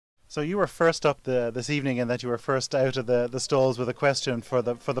So you were first up this evening, and that you were first out of the stalls with a question for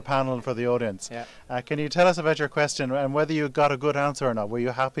the panel and for the audience. Yeah. Can you tell us about your question and whether you got a good answer or not? Were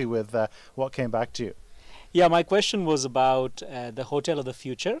you happy with what came back to you? Yeah, my question was about the hotel of the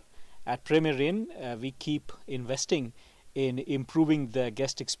future. At Premier Inn, we keep investing in improving the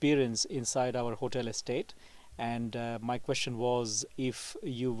guest experience inside our hotel estate. And my question was, if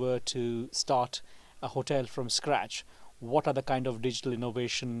you were to start a hotel from scratch, what are the kind of digital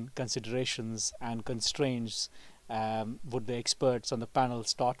innovation considerations and constraints would the experts on the panel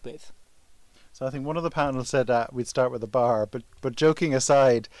start with? So I think one of the panel said we'd start with a bar, but joking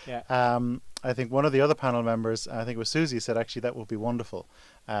aside, Yeah. I think one of the other panel members, I think it was Susie, said actually that would be wonderful.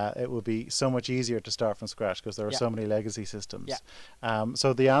 It would be so much easier to start from scratch because there are Yeah. so many legacy systems. Yeah.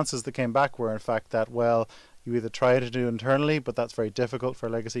 So the answers that came back were in fact that, well, you either try to do internally, but that's very difficult for a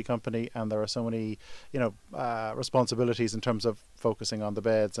legacy company, and there are so many, responsibilities in terms of focusing on the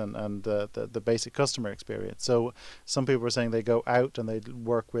beds and the basic customer experience. So some people were saying they go out and they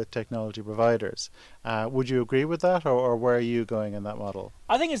work with technology providers. Would you agree with that, or where are you going in that model?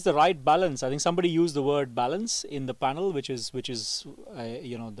 I think it's the right balance. I think somebody used the word balance in the panel, which is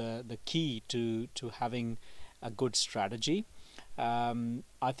the key to having a good strategy.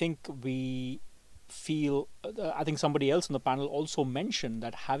 I think I think somebody else on the panel also mentioned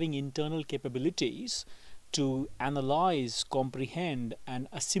that having internal capabilities to analyze, comprehend, and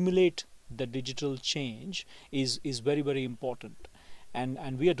assimilate the digital change is very, very important.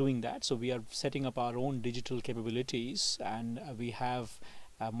 And we are doing that. So we are setting up our own digital capabilities, and we have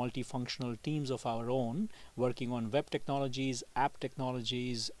multifunctional teams of our own working on web technologies, app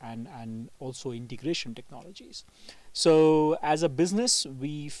technologies, and also integration technologies. So as a business,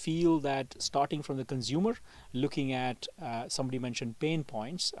 we feel that starting from the consumer, looking at, somebody mentioned pain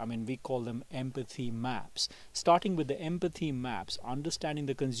points. I mean, we call them empathy maps. Starting with the empathy maps, understanding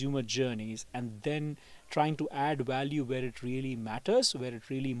the consumer journeys, and then trying to add value where it really matters, where it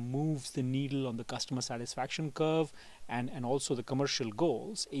really moves the needle on the customer satisfaction curve, and also the commercial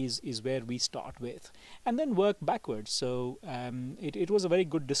goals is where we start with, and then work backwards. So it was a very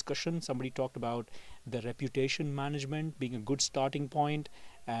good discussion. Somebody talked about the reputation management being a good starting point.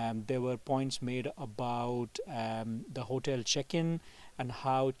 There were points made about the hotel check-in and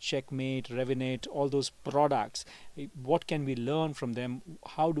how Checkmate, Revenate, all those products, what can we learn from them?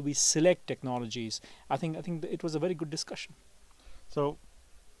 How do we select technologies? I think it was a very good discussion. So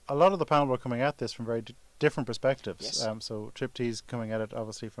a lot of the panel were coming at this from very different perspectives. Yes. So Tripty's coming at it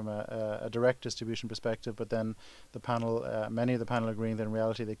obviously from a direct distribution perspective, but then the panel, many of the panel agreeing that in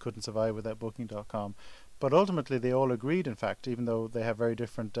reality they couldn't survive without Booking.com. But ultimately they all agreed, in fact, even though they have very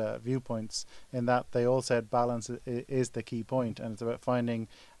different viewpoints, in that they all said balance is the key point, and it's about finding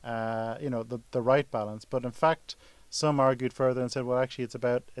the right balance. But in fact, some argued further and said, well, actually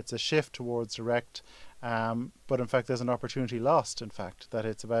it's a shift towards direct, but in fact there's an opportunity lost, in fact, that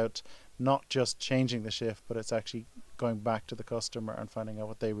it's about not just changing the shift, but it's actually going back to the customer and finding out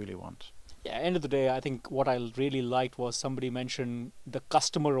what they really want. Yeah, end of the day, I think what I really liked was somebody mentioned the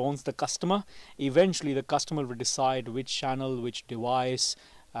customer owns the customer. Eventually, the customer will decide which channel, which device,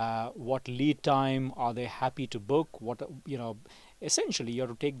 what lead time are they happy to book. Essentially, you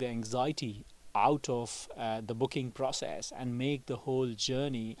have to take the anxiety out of the booking process and make the whole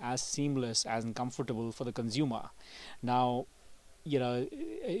journey as seamless and comfortable for the consumer. Now,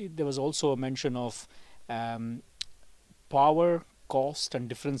 there was also a mention of power, cost, and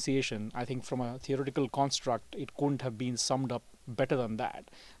differentiation. I think from a theoretical construct, it couldn't have been summed up better than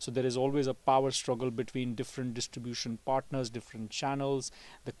that. So there is always a power struggle between different distribution partners, different channels.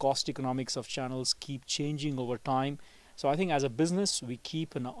 The cost economics of channels keep changing over time. So I think as a business, we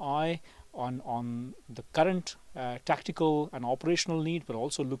keep an eye on the current tactical and operational need, but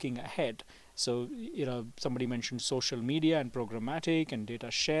also looking ahead. So, somebody mentioned social media and programmatic and data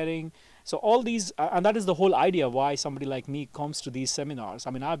sharing. So all these, and that is the whole idea why somebody like me comes to these seminars.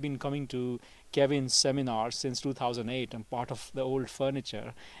 I mean, I've been coming to Kevin's seminars since 2008. I'm part of the old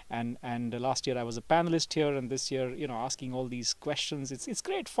furniture. And last year I was a panelist here, and this year, asking all these questions. It's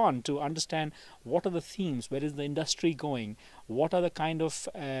great fun to understand what are the themes, where is the industry going, what are the kind of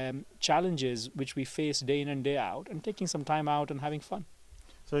challenges which we face day in and day out, and taking some time out and having fun.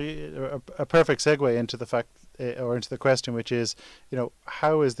 So a perfect segue into the fact, or into the question, which is,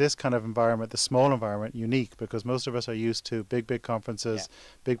 how is this kind of environment, the small environment, unique? Because most of us are used to big conferences,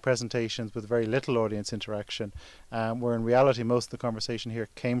 big presentations with very little audience interaction, where in reality most of the conversation here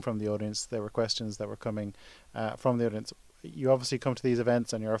came from the audience. There were questions that were coming from the audience. You obviously come to these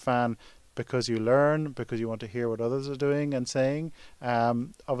events and you're a fan, because you learn, because you want to hear what others are doing and saying.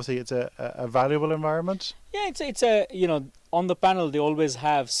 Obviously, it's a valuable environment. Yeah, it's a, on the panel they always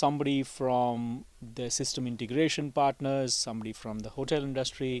have somebody from the system integration partners, somebody from the hotel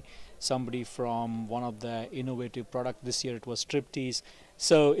industry, somebody from one of the innovative product. This year it was Striptease.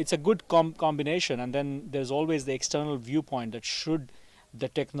 So it's a good combination. And then there's always the external viewpoint that should the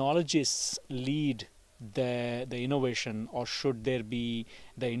technologists lead the innovation, or should there be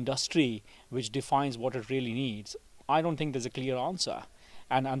the industry which defines what it really needs? I don't think there's a clear answer,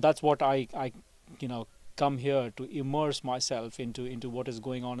 and that's what I come here to immerse myself into what is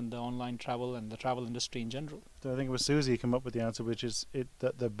going on in the online travel and the travel industry in general. So I think it was Susie who came up with the answer, which is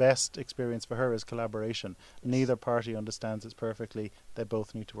that the best experience for her is collaboration. Yes. Neither party understands it perfectly. They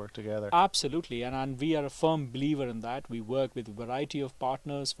both need to work together. Absolutely, and we are a firm believer in that. We work with a variety of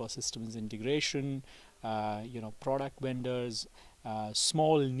partners for systems integration, product vendors,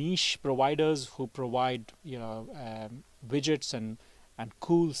 small niche providers who provide widgets and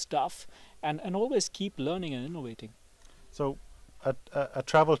cool stuff, and always keep learning and innovating. So a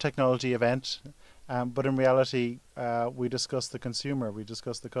travel technology event, but in reality we discussed the consumer, we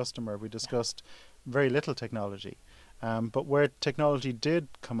discussed the customer, we discussed very little technology. But where technology did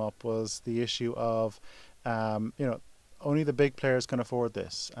come up was the issue of only the big players can afford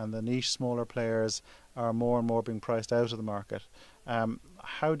this, and the niche smaller players are more and more being priced out of the market.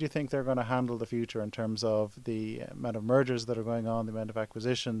 How do you think they're going to handle the future in terms of the amount of mergers that are going on, the amount of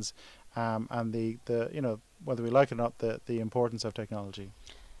acquisitions, and the whether we like it or not, the importance of technology?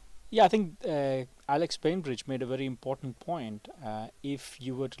 Yeah, I think Alex Bainbridge made a very important point. If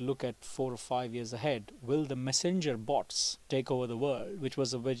you were to look at 4 or 5 years ahead, will the messenger bots take over the world? Which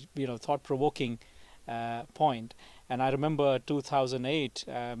was a very thought-provoking point. And I remember 2008,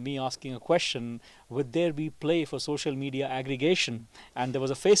 me asking a question, would there be play for social media aggregation? And there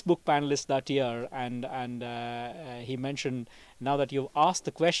was a Facebook panelist that year, and he mentioned, now that you've asked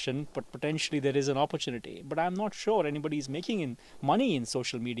the question, but potentially there is an opportunity. But I'm not sure anybody is making money in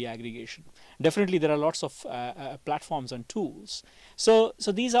social media aggregation. Definitely there are lots of platforms and tools. So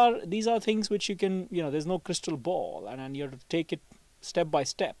these are things which you can, there's no crystal ball, and you have to take it step by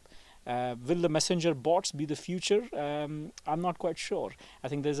step. Will the messenger bots be the future? I'm not quite sure. I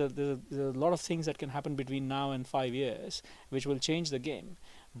think there's a lot of things that can happen between now and 5 years which will change the game.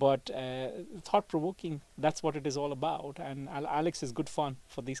 But thought-provoking, that's what it is all about. And Alex is good fun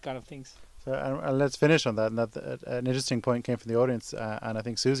for these kind of things. So, and let's finish on that. And an interesting point came from the audience, and I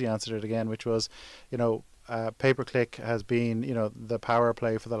think Susie answered it again, which was, pay-per-click has been, the power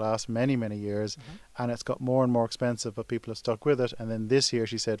play for the last many, many years, and it's got more and more expensive, but people have stuck with it. And then this year,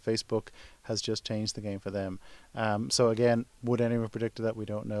 she said, Facebook has just changed the game for them. So again, would anyone have predicted that? We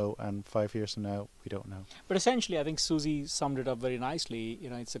don't know. And 5 years from now, we don't know. But essentially, I think Susie summed it up very nicely.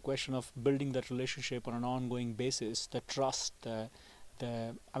 It's a question of building that relationship on an ongoing basis, the trust,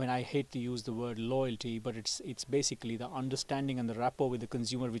 I hate to use the word loyalty, but it's basically the understanding and the rapport with the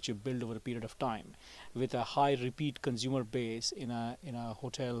consumer which you build over a period of time. With a high repeat consumer base in a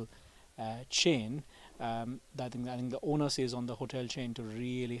hotel chain, I think the onus is on the hotel chain to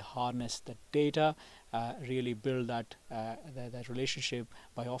really harness the data, really build that relationship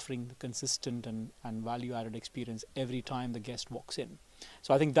by offering the consistent and value-added experience every time the guest walks in.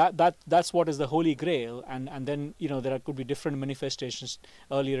 So I think that's what is the holy grail, and then there could be different manifestations.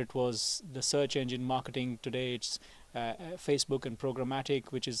 Earlier it was the search engine marketing. Today it's Facebook and programmatic,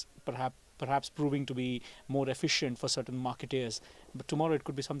 which is perhaps proving to be more efficient for certain marketeers. But tomorrow it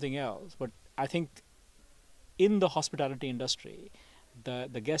could be something else. But I think in the hospitality industry,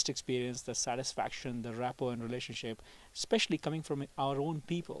 the guest experience, the satisfaction, the rapport and relationship, especially coming from our own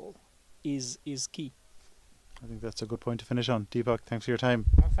people, is key. I think that's a good point to finish on. Deepak, thanks for your time.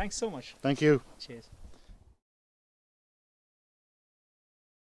 Thanks so much. Thank you. Cheers.